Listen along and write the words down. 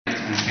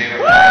his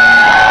favorite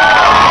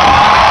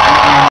part.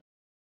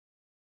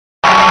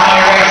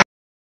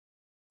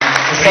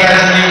 He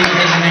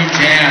has a new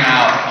jam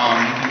out.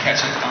 You can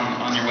catch it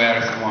on your way out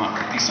if you want.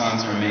 These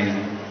songs are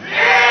amazing.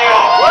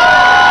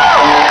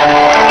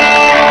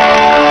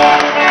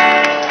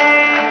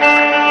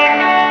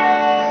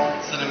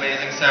 It's an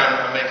amazing sound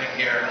we're making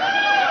here.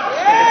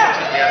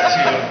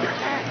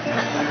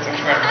 It's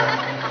incredible.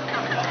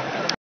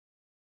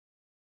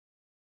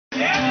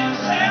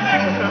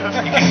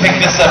 You can pick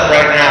this up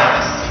right now.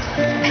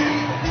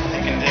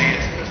 You can dig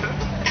it.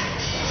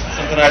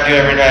 Something I do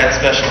every night,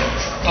 especially.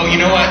 Oh, you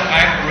know what?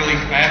 I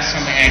have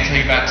something I can tell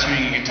you about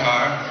tuning a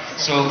guitar.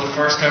 So the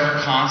first ever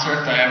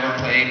concert that I ever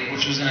played,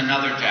 which was in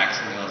another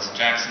Jacksonville. It's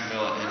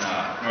Jacksonville in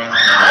North Carolina.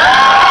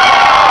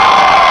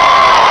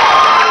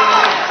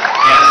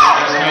 Yes,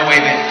 there's no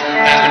way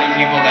that many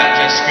people that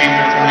just screamed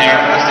it from there.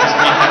 There's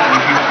not that many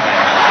people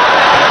there.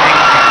 I think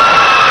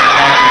they're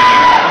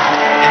exaggerating.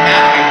 In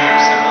that way,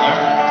 we're similar.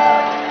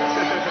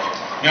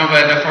 No,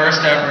 but the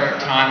first ever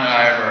time that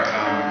I ever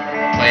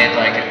played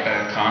like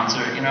a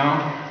concert, you know,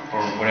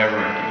 or whatever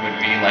it would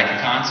be like a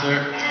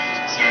concert.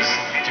 So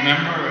do you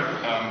remember?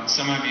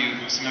 Some of you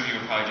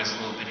were probably just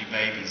little bitty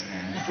babies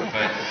then.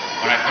 But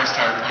when I first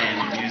started playing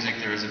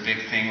music, there was a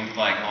big thing with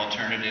like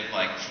alternative,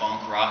 like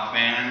funk rock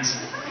bands.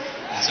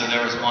 And so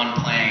there was one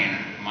playing.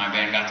 My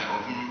band got to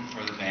open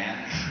for the band,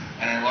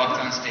 and I walked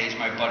on stage.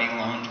 My buddy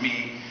loaned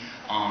me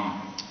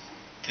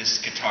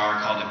this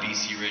guitar called a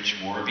BC Rich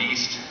War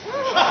Beast, which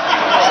was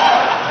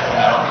a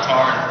metal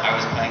guitar. I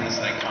was playing this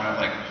like kind of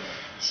like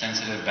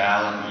sensitive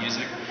ballad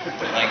music.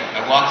 But like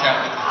I walked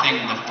out with the thing,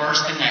 and the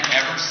first thing I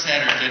ever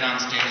said or did on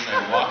stage is I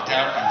walked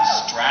out and the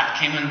strap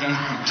came undone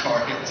from the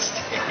guitar hit the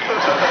stage.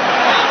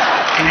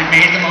 And it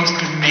made the most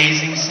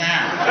amazing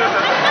sound.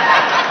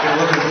 Been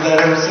looking for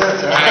that ever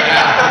since, huh?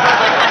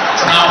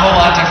 It's not a whole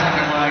lot different